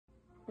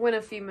When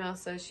a female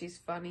says she's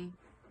funny.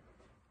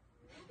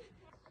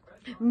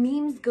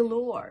 Memes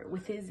galore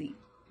with Izzy.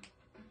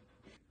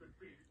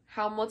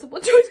 How multiple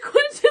choice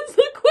questions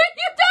look when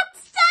you don't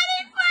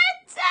study for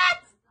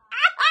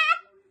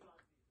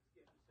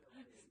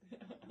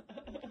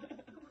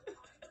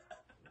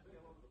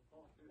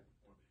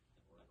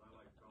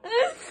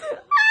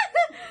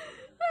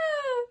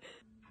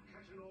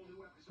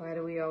Why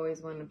do we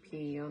always want to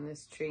pee on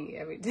this tree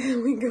every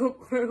time we go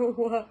for a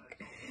walk?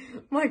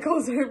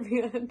 Michael's hurt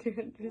beyond to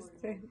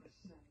understand.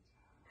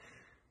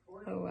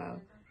 Oh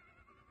wow.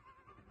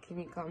 Can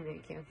you call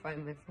me? I can't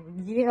find my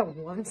phone. Yeah,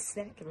 1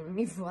 second. Let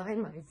me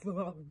find my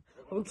phone.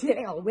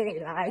 Okay, I'll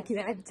wait. I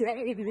can't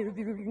take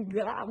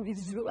it. I'll be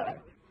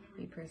sure.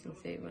 Me personally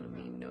saving a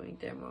meme knowing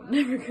damn well I'm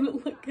never gonna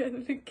look at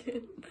it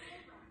again.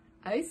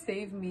 I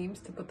save memes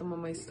to put them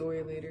on my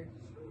story later.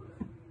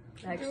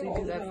 I actually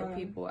do that for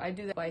people. I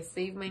do that. I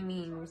save my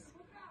memes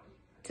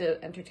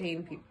to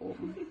entertain people.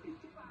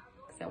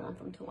 Because I want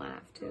them to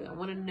laugh too. I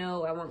want to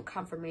know. I want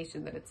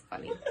confirmation that it's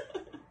funny.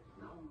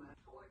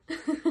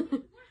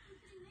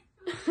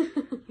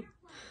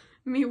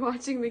 Me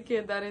watching the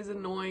kid that is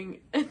annoying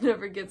and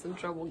never gets in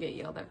trouble get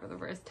yelled at for the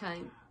first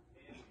time.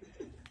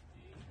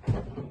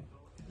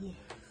 Yes.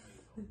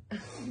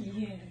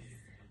 Yes.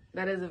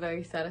 That is a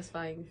very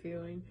satisfying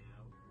feeling.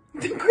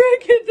 The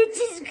crackhead that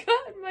just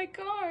got in my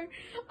car.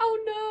 Oh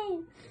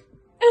no.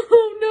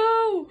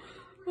 Oh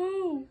no.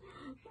 Oh.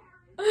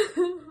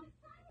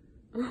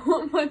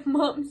 What my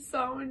mom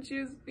saw when she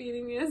was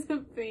feeding me as a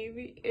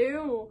baby.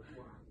 Ew.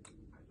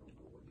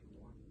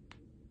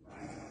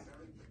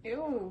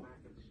 Ew.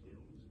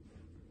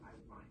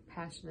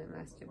 Passionate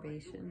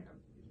masturbation.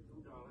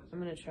 I'm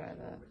gonna try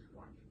that.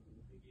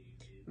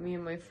 Me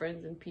and my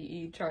friends in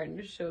PE trying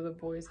to show the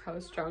boys how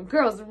strong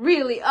girls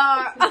really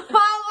are.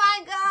 Oh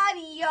my god,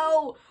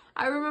 yo!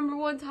 I remember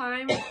one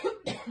time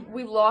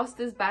we lost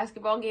this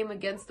basketball game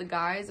against the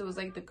guys. It was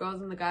like the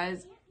girls and the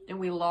guys, and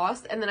we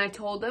lost. And then I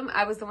told them,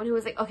 I was the one who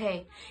was like,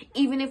 okay,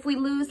 even if we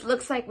lose,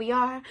 looks like we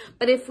are.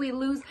 But if we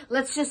lose,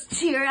 let's just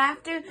cheer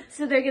after.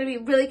 So they're gonna be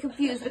really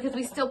confused because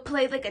we still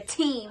played like a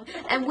team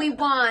and we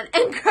won.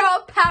 And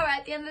girl power,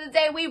 at the end of the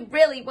day, we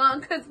really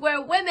won because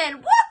we're women.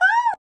 Woo!